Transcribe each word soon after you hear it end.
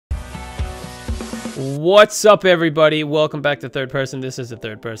What's up, everybody? Welcome back to Third Person. This is the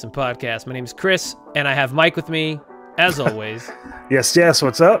Third Person Podcast. My name is Chris, and I have Mike with me, as always. Yes,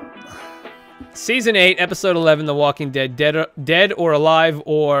 what's up? Season 8, Episode 11, The Walking Dead, Dead or Alive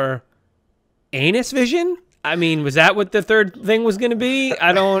or Anus Vision? I mean, was that what the third thing was going to be?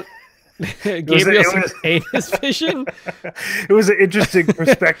 I don't... Gabriel's Anus Vision? It was an interesting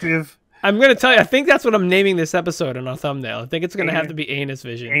perspective. I'm going to tell you, I think that's what I'm naming this episode in our thumbnail. I think it's going to have to be Anus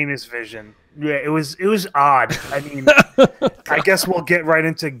Vision. Anus Vision. Yeah, it was odd. I mean, I guess we'll get right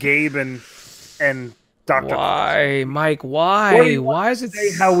into Gabe and Dr. Why, Mike? Why? Why is it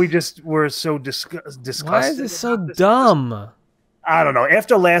how we just were so disgusted? Why is it so dumb? I don't know.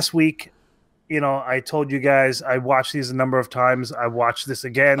 After last week, you know, I told you guys I watched these a number of times. I watched this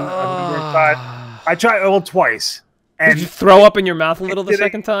again a number of times. I tried twice. And did you throw up in your mouth a little the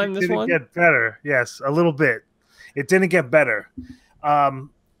second time? This one didn't get better. Yes, a little bit. It didn't get better.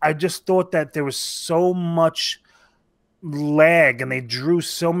 I just thought that there was so much lag, and they drew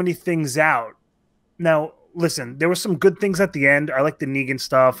so many things out. Now, listen, there were some good things at the end. I liked the Negan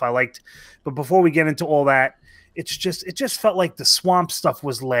stuff. But before we get into all that, it just felt like the swamp stuff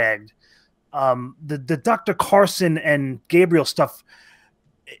was lagged. The Dr. Carson and Gabriel stuff,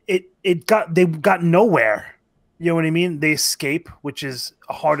 they got nowhere. You know what I mean? They escape, which is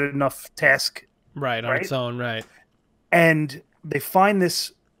a hard enough task. Right, on its own, right. And they find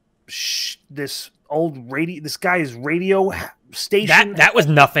this old radio, this guy's radio station. That was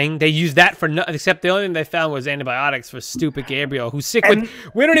nothing. They used that for nothing, except the only thing they found was antibiotics for stupid Gabriel, who's sick with.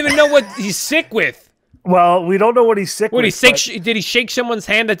 We don't even know what he's sick with. Well, we don't know what he's sick with. Did he shake someone's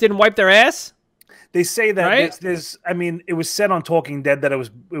hand that didn't wipe their ass? They say that right? there's I mean, it was said on Talking Dead that it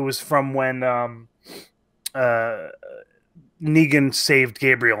was from when Negan saved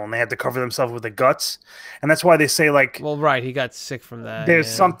Gabriel and they had to cover themselves with the guts, and that's why they say, like, well, right, he got sick from that. There's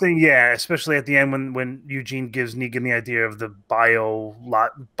something, especially at the end when Eugene gives Negan the idea of the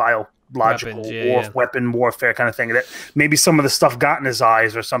biological weapon warfare kind of thing, that maybe some of the stuff got in his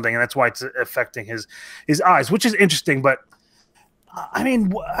eyes or something, and that's why it's affecting his eyes, which is interesting. But I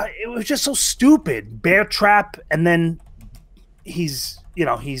mean, it was just so stupid. Bear trap, and then he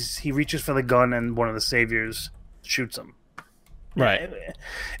reaches for the gun and one of the saviors shoots him. Right.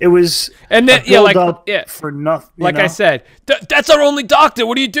 It was, and then for nothing. Like I said, that's our only doctor.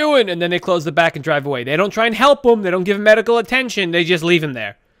 What are you doing? And then they close the back and drive away. They don't try and help him. They don't give him medical attention. They just leave him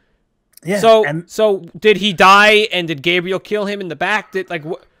there. Yeah. So did he die? And did Gabriel kill him in the back?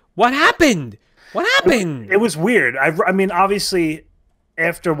 What happened? What happened? It was weird. I mean, obviously,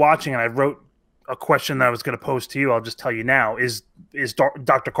 after watching it, I wrote a question that I was going to pose to you. I'll just tell you now: Is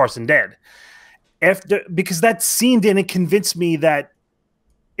Dr. Carson dead? Because that scene didn't convince me that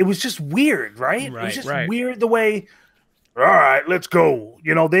it was just weird, right? It was just weird the way. All right, let's go.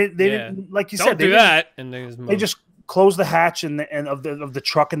 You know, they didn't, like you said, do that, and they just close the hatch and of the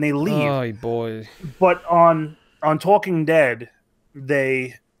truck and they leave. Oh boy! But on Talking Dead,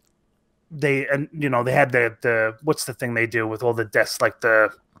 they had the what's the thing they do with all the deaths, like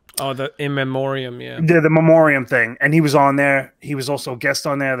the in memoriam, the memoriam thing, and he was on there. He was also a guest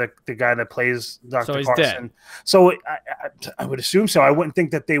on there, the guy that plays Dr. Carson. Dead. So I would assume so. I wouldn't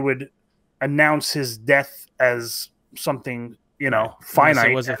think that they would announce his death as something,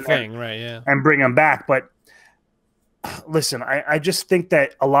 finite. It was a thing, right? Yeah, and bring him back. But listen, I just think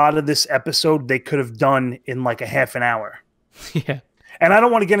that a lot of this episode they could have done in like a half an hour. Yeah, and I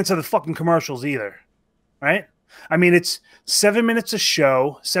don't want to get into the fucking commercials either, right? I mean, it's 7 minutes a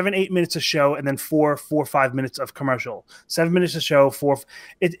show, 8 minutes a show, and then 4 or 5 minutes of commercial. 7 minutes a show, 4.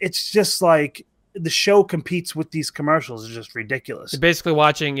 It's just like the show competes with these commercials. It's just ridiculous. You're basically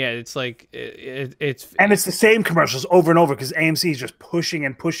watching, it's like it's the same commercials over and over because AMC is just pushing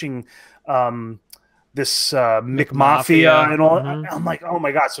and pushing this McMafia and all. Mm-hmm. I'm like, oh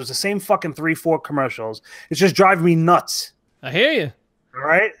my god! So it's the same fucking 3-4 commercials. It's just driving me nuts. I hear you. All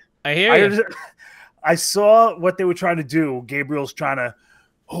right, I hear you. I saw what they were trying to do. Gabriel's trying to,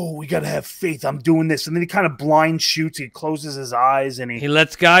 we got to have faith. I'm doing this. And then he kind of blind shoots. He closes his eyes and he let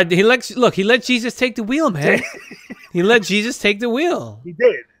Jesus take the wheel, man. He let Jesus take the wheel. He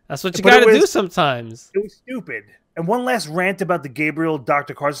did. That's what you got to do sometimes. It was stupid. And one last rant about the Gabriel,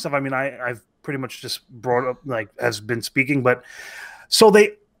 Dr. Carson stuff. I mean, I've pretty much just brought up, has been speaking. But so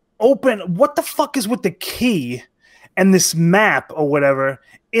they open, what the fuck is with the key and this map or whatever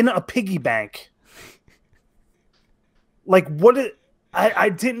in a piggy bank? Like, I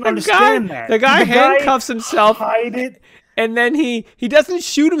didn't understand that. The guy handcuffs himself. Hide it. And then he doesn't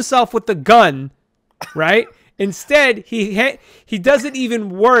shoot himself with the gun, right? Instead, he does it even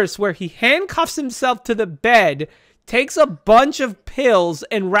worse, where he handcuffs himself to the bed, takes a bunch of pills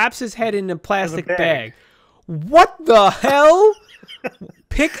and wraps his head in a plastic bag. What the hell?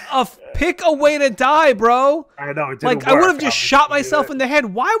 Pick a way to die, bro. I know. It like, I would have just shot myself in the head.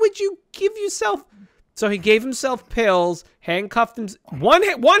 Why would you give yourself... So he gave himself pills, handcuffed him... One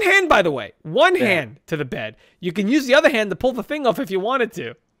hand, by the way. One hand to the bed. You can use the other hand to pull the thing off if you wanted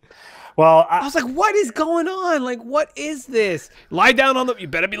to. Well, I was like, what is going on? Like, what is this? Lie down on the... You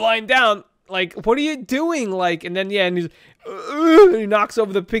better be lying down. Like, what are you doing? Like, and then, yeah, and he knocks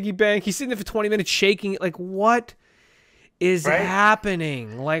over the piggy bank. He's sitting there for 20 minutes shaking it. Like, what is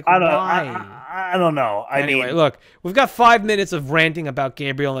happening? Like, why? I don't know. Anyway, look, we've got 5 minutes of ranting about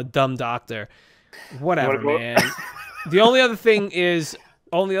Gabriel and a dumb doctor. Whatever, man. The only other thing is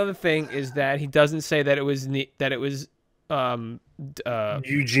that he doesn't say that it was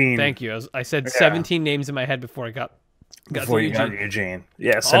Eugene. Thank you. I said 17 names in my head before I got to Eugene.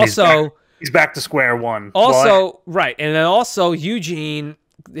 Yes. Also, he's back to square one. Also, right, and then also Eugene.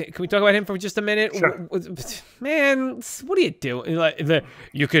 Can we talk about him for just a minute? Sure. Man, what are you doing? Like,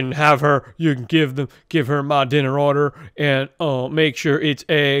 you can have her. You can give her my dinner order, and make sure it's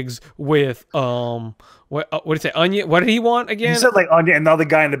eggs with what did he say? Onion? What did he want again? He said like onion, and the other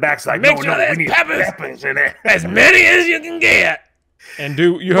guy in the back's like, make sure there's peppers in it, as many as you can get. And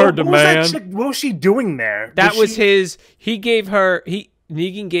you heard the man. What was she doing there? That was his. He gave her.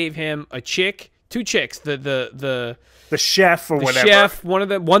 Negan gave him a chick, 2 chicks. The chef or whatever. Chef,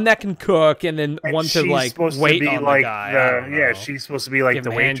 one that can cook, and then one to like wait on the guy. She's supposed to be like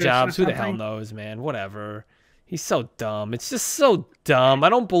the hand jobs. Who the hell knows, man? Whatever. He's so dumb. It's just so dumb. I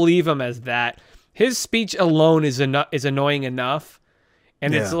don't believe him as that. His speech alone is annoying enough,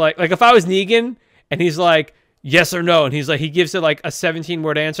 and it's like if I was Negan and he's like yes or no, and he's like he gives it like a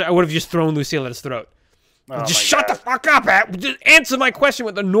 17-word answer, I would have just thrown Lucille at his throat. Just shut the fuck up. Just answer my question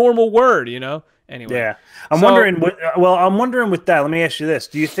with a normal word, you know? Anyway. Yeah. I'm wondering with that, let me ask you this.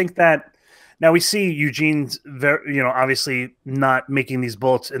 Do you think that now we see Eugene's obviously not making these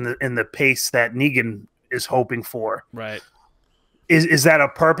bullets in the pace that Negan is hoping for. Right. Is that a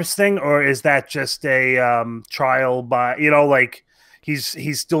purpose thing, or is that just a trial by, like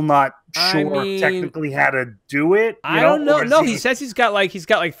he's still not sure technically how to do it? I don't know. No, he says he's got like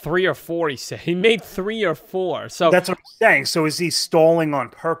 3 or 4. He said he made 3 or 4. So that's what I'm saying. So is he stalling on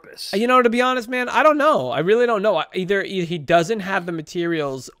purpose? To be honest, man, I don't know. I really don't know. Either he doesn't have the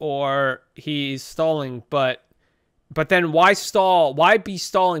materials or he's stalling. But then why stall? Why be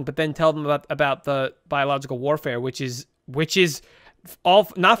stalling? But then tell them about the biological warfare, which is all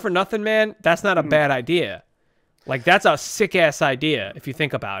not for nothing, man. That's not a bad idea. Like, that's a sick-ass idea if you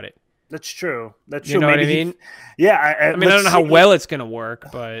think about it. That's true. That's true. You know what I mean? Yeah. I mean, I don't know how well it's going to work,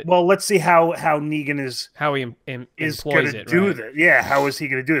 but... Well, let's see how Negan is... How he employs it, do this. Yeah, how is he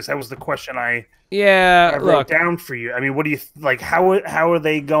going to do this? That was the question I wrote down for you. I mean, what do you... Like, how are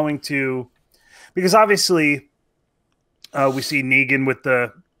they going to... Because obviously, we see Negan with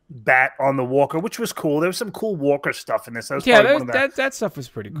the bat on the walker, which was cool. There was some cool walker stuff in this. That was that stuff was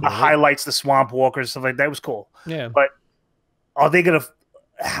pretty cool. The highlights, the swamp walkers, stuff like that was cool. Yeah. But are they going to...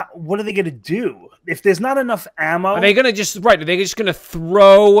 What are they going to do if there's not enough ammo? Are they going to Are they just going to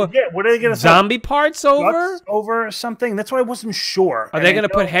throw? Yeah. What are they going to zombie parts over something? That's why I wasn't sure. Are they going to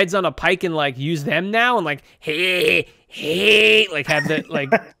put heads on a pike and like use them now and like hey like have the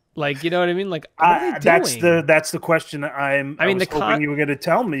like you know what I mean? Like that's the question. I was hoping you were going to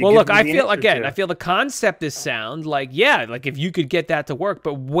tell me. Well, look, I feel the concept is sound. Like like if you could get that to work,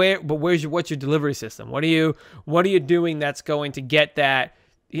 but what's your delivery system? What are you doing that's going to get that?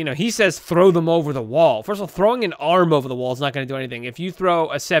 He says throw them over the wall. First of all, throwing an arm over the wall is not going to do anything. If you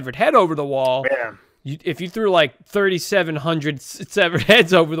throw a severed head over the wall, if you threw like 3,700 severed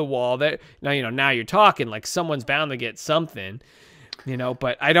heads over the wall, now you're talking like someone's bound to get something.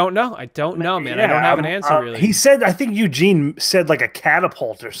 But I don't know. I don't know, man. I don't have an answer really. He said, I think Eugene said like a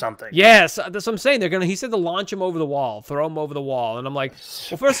catapult or something. Yes, that's what I'm saying. He said to launch him over the wall, throw him over the wall, and I'm like,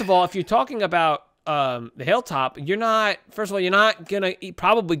 well, first of all, if you're talking about the hilltop, you're not gonna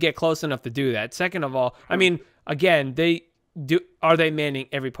probably get close enough to do that. Second of all, I mean, again, are they manning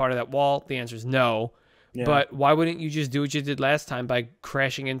every part of that wall? The answer is no. Yeah. But why wouldn't you just do what you did last time by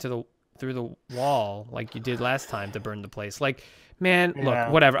crashing through the wall like you did last time to burn the place? Like, man,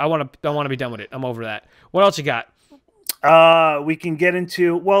 look, whatever. I want to be done with it. I'm over that. What else you got? We can get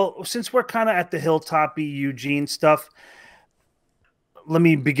into, well, since we're kind of at the hilltoppy Eugene stuff, let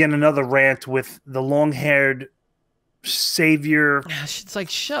me begin another rant with the long-haired savior. It's like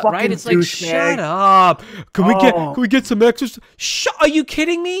shut up. Can we get some exercise? Are you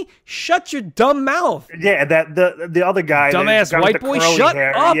kidding me? Shut your dumb mouth. Yeah, that the other guy, dumbass white boy, shut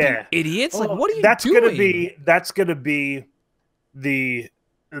up, you idiots! Like, what are you doing? That's gonna be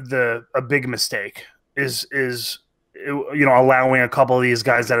a big mistake. Is allowing a couple of these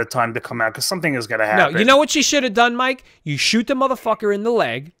guys at a time to come out, because something is gonna happen. No, you know what she should have done, Mike? You shoot the motherfucker in the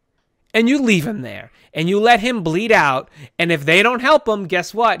leg, and you leave him there, and you let him bleed out. And if they don't help him,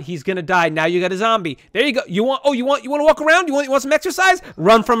 guess what? He's gonna die. Now you got a zombie. There you go. You want to walk around? You want some exercise?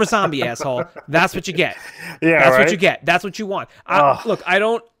 Run from a zombie, asshole. That's what you get. Yeah, that's what you get. That's what you want. Look,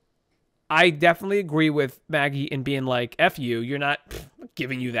 I definitely agree with Maggie in being like, F you. You're not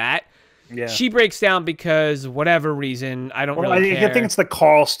giving you that. Yeah. She breaks down because whatever reason, I don't really care. I think it's the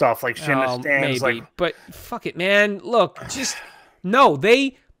Carl stuff. Like, she understands. Maybe. But fuck it, man. Look, just no.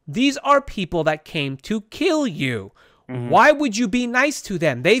 These are people that came to kill you. Why would you be nice to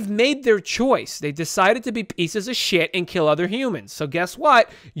them? They've made their choice. They decided to be pieces of shit and kill other humans. So guess what?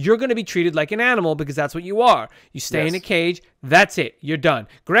 You're going to be treated like an animal, because that's what you are. You stay in a cage. That's it. You're done.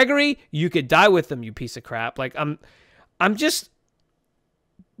 Gregory, you could die with them, you piece of crap. Like, I'm just...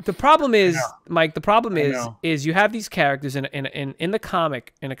 The problem is, Mike, is you have these characters in a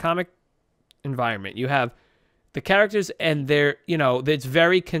comic environment. You have the characters, and they're, it's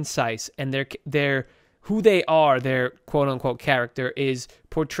very concise, and they're who they are, their quote unquote character is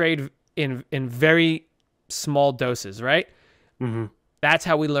portrayed in very small doses, right? That's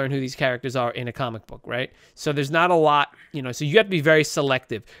how we learn who these characters are in a comic book, right? So there's not a lot, so you have to be very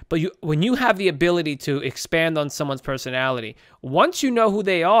selective. But when you have the ability to expand on someone's personality, once you know who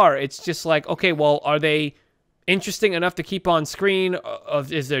they are, it's just like, okay, well, are they interesting enough to keep on screen?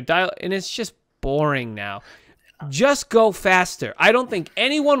 Is there dialogue? And it's just boring now. Just go faster. I don't think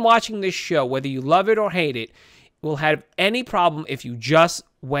anyone watching this show, whether you love it or hate it, will have any problem if you just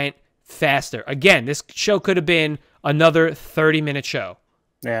went faster. Again, this show could have been another 30-minute show.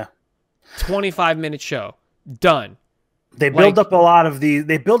 Yeah. 25-minute show. Done. They build up a lot of these.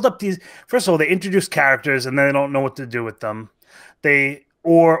 They build up these. First of all, they introduce characters and then they don't know what to do with them.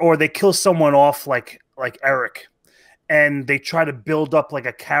 Or they kill someone off like Eric, and they try to build up like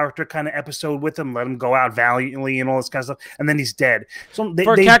a character kind of episode with him, let him go out valiantly and all this kind of stuff, and then he's dead. So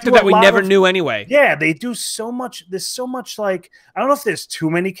for a character that we never knew anyway. Yeah, they do so much. There's so much, like, I don't know if there's too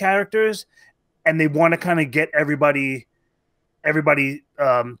many characters, and they want to kind of get everybody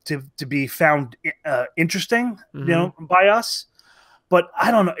to be found interesting, by us. But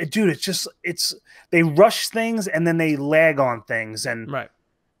I don't know, dude. They rush things and then they lag on things, and right.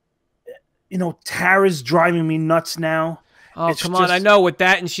 Tara's driving me nuts now. Oh, come on. I know with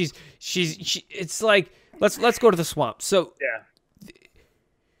that. And she's it's like, let's go to the swamp. So yeah,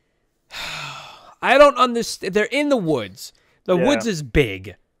 I don't understand. They're in the woods. The woods is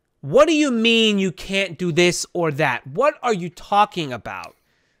big. What do you mean you can't do this or that? What are you talking about?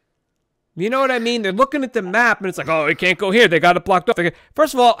 You know what I mean? They're looking at the map and it's like, oh, it can't go here. They got it blocked off.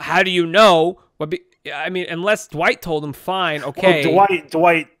 First of all, how do you know? Unless Dwight told him, fine, okay. Well,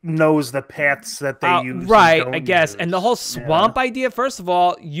 Dwight knows the paths that they use. Right, I guess. And the whole swamp idea, first of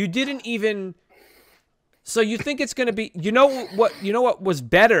all, you didn't even... So you think it's going to be... You know what was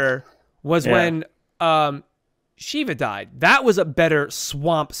better was when Shiva died. That was a better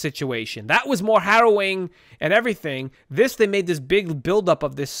swamp situation. That was more harrowing and everything. This, they made this big buildup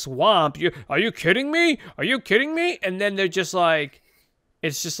of this swamp. Are you kidding me? Are you kidding me? And then they're just like...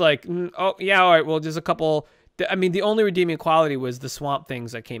 It's just like, oh, yeah, all right, well, there's a couple... I mean, the only redeeming quality was the swamp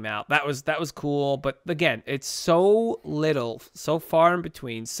things that came out. That was cool, but again, it's so little, so far in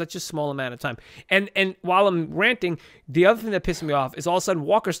between, such a small amount of time. And while I'm ranting, the other thing that pissed me off is all of a sudden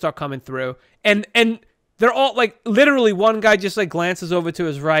walkers start coming through, and they're all, like, literally one guy just, like, glances over to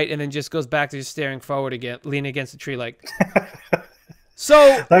his right and then just goes back to just staring forward again, leaning against the tree, like...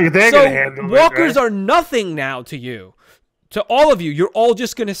 So walkers are nothing now to you. To all of you, you're all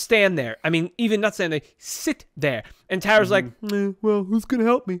just going to stand there. I mean, even not stand there, sit there. And Tara's like, well, who's going to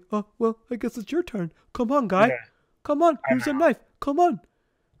help me? Well, I guess it's your turn. Come on, guy. Yeah. Come on. Here's a knife. Come on.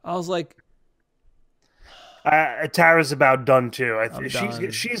 I was like... Tara's about done, too.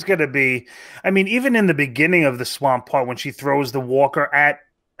 She's going to be... I mean, even in the beginning of the swamp part, when she throws the walker at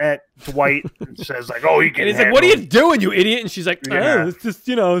Dwight and says, like, oh, he can... And he's like, what are you doing, you idiot? And she's like, oh, it's just,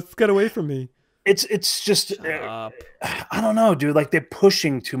 it's got away from me. It's just I don't know, dude. Like, they're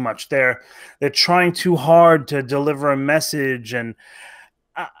pushing too much. They're trying too hard to deliver a message, and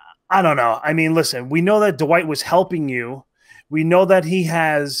I don't know. I mean, listen, we know that Dwight was helping you. We know that he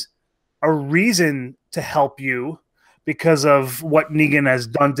has a reason to help you because of what Negan has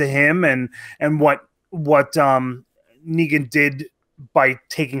done to him, and what Negan did by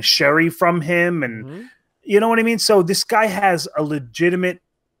taking Sherry from him, and you know what I mean? So this guy has a legitimate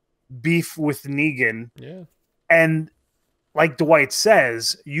beef with Negan. Yeah. And like Dwight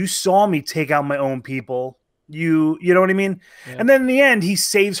says, you saw me take out my own people. You know what I mean? Yeah. And then in the end, he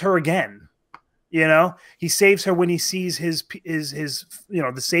saves her again. You know, he saves her when he sees his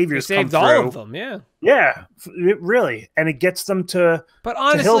the saviors come through. All of them, yeah. Yeah, really. And it gets them to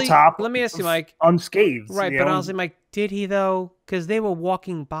honestly, Hilltop. Let me ask you, Mike. Unscathed. Right, but honestly, Mike, did he though? Because they were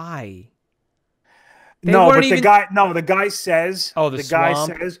walking by. The guy says. Oh, the swamp?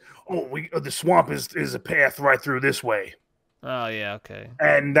 Guy says, "Oh, the swamp is a path right through this way." Oh yeah, okay.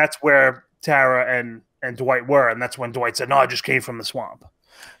 And that's where Tara and Dwight were, and that's when Dwight said, "No, I just came from the swamp."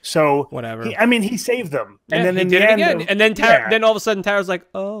 So whatever. He saved them, and then he did it again. And then then all of a sudden Tara's like,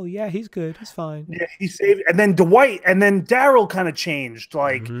 "Oh yeah, he's good, he's fine." Yeah, he saved. And then Dwight, and then Daryl kind of changed.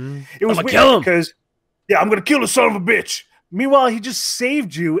 Like it was weird because I'm gonna kill the son of a bitch. Meanwhile, he just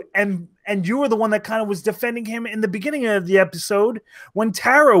saved you, and you were the one that kind of was defending him in the beginning of the episode when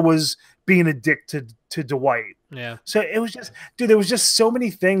Tara was being a dick to Dwight. Yeah. So it was just, dude, there was just so many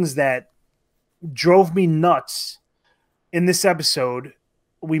things that drove me nuts in this episode.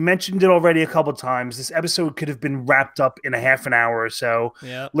 We mentioned it already a couple times. This episode could have been wrapped up in a half an hour or so.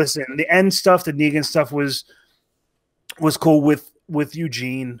 Yeah. Listen, the end stuff, the Negan stuff was cool with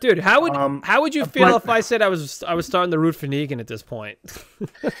Eugene. Dude, how would you feel if I said I was starting to root for Negan at this point?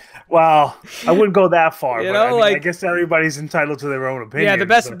 Well, I wouldn't go that far. You but know, I guess everybody's entitled to their own opinion. Yeah,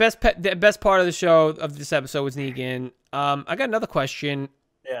 the best part of the show of this episode was Negan. I got another question.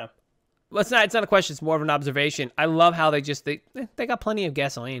 Yeah. Well, it's not a question. It's more of an observation. I love how they got plenty of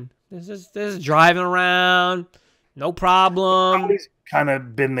gasoline. They're just driving around, no problem. It's kind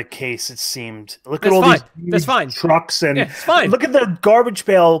of been the case, it seemed. Look at all these trucks, and it's fine. Look at the garbage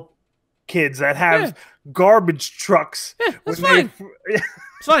pail kids that have garbage trucks. Yeah, it's fine. It's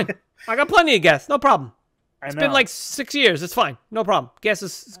fine. I got plenty of gas. No problem. It's been like 6 years. It's fine. No problem. Gas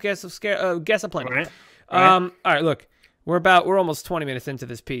is plenty. Right. All right. Look, we're almost 20 minutes into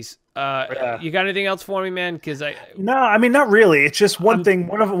this piece. You got anything else for me, man? Because no, I mean, not really. It's just one thing.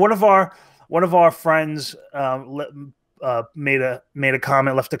 One of our friends made a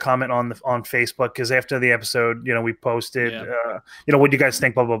comment, left a comment on Facebook, because after the episode, we posted, what do you guys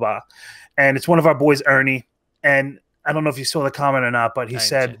think, blah blah blah, and it's one of our boys, Ernie, and I don't know if you saw the comment or not, but he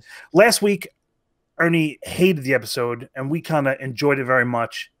said last week Ernie hated the episode, and we kind of enjoyed it very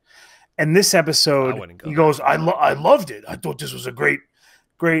much. And this episode, he goes, I loved it. I thought this was a great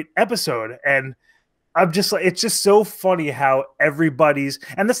episode. And I'm just like, it's just so funny how everybody's,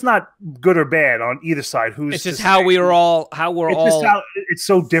 and that's not good or bad on either side. It's just how we're all it's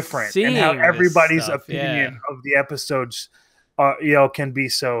so different, and how everybody's opinion of the episodes can be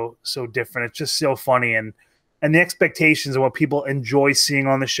so different. It's just so funny, and the expectations of what people enjoy seeing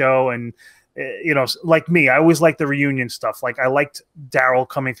on the show. And like me, I always liked the reunion stuff. Like I liked Daryl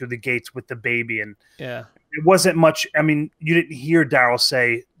coming through the gates with the baby, and it wasn't much. I mean, you didn't hear Daryl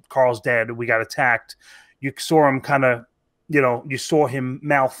say, "Carl's dead, we got attacked." You saw him kind of, you saw him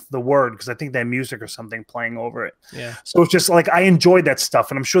mouth the word, because I think they had music or something playing over it. Yeah. So it's just like, I enjoyed that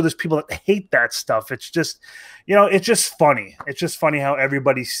stuff, and I'm sure there's people that hate that stuff. It's just, it's just funny. It's just funny how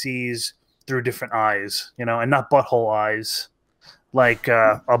everybody sees through different eyes, and not butthole eyes, like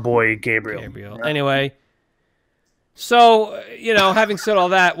our boy Gabriel. Anyway. So, having said all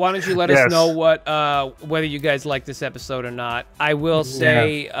that, why don't you let us know whether you guys like this episode or not. I will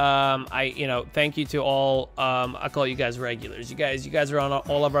say, thank you to all, I call you guys regulars. You guys are on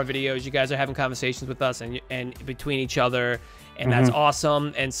all of our videos. You guys are having conversations with us and between each other, and that's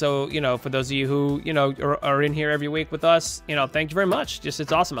awesome. And so, for those of you who, are in here every week with us, thank you very much.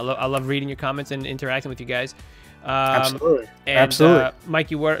 It's awesome. I love reading your comments and interacting with you guys. Absolutely. And, Absolutely.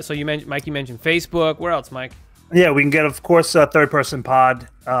 Mike, you mentioned Facebook. Where else, Mike? Yeah, we can get, of course, Third Person Pod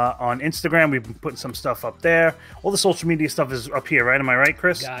on Instagram. We've been putting some stuff up there. All the social media stuff is up here, right? Am I right,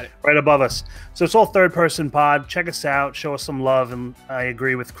 Chris? Got it. Right above us. So it's all Third Person Pod. Check us out. Show us some love. And I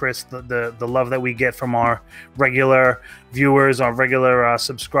agree with Chris, the love that we get from our regular viewers, our regular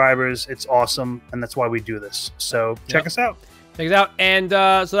subscribers. It's awesome, and that's why we do this. So check us out. Check it out. And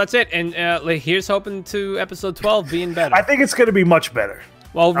so that's it. And here's hoping to episode 12 being better. I think it's going to be much better.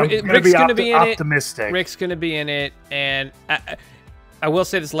 Well, Rick's going to be in optimistic. it. Rick's going to be in it. And I will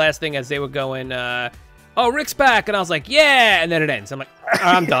say this last thing as they were going, oh, Rick's back. And I was like, yeah. And then it ends. I'm like,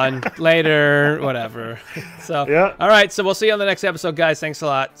 I'm done. Later, whatever. So, all right. So we'll see you on the next episode, guys. Thanks a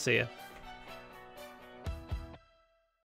lot. See ya.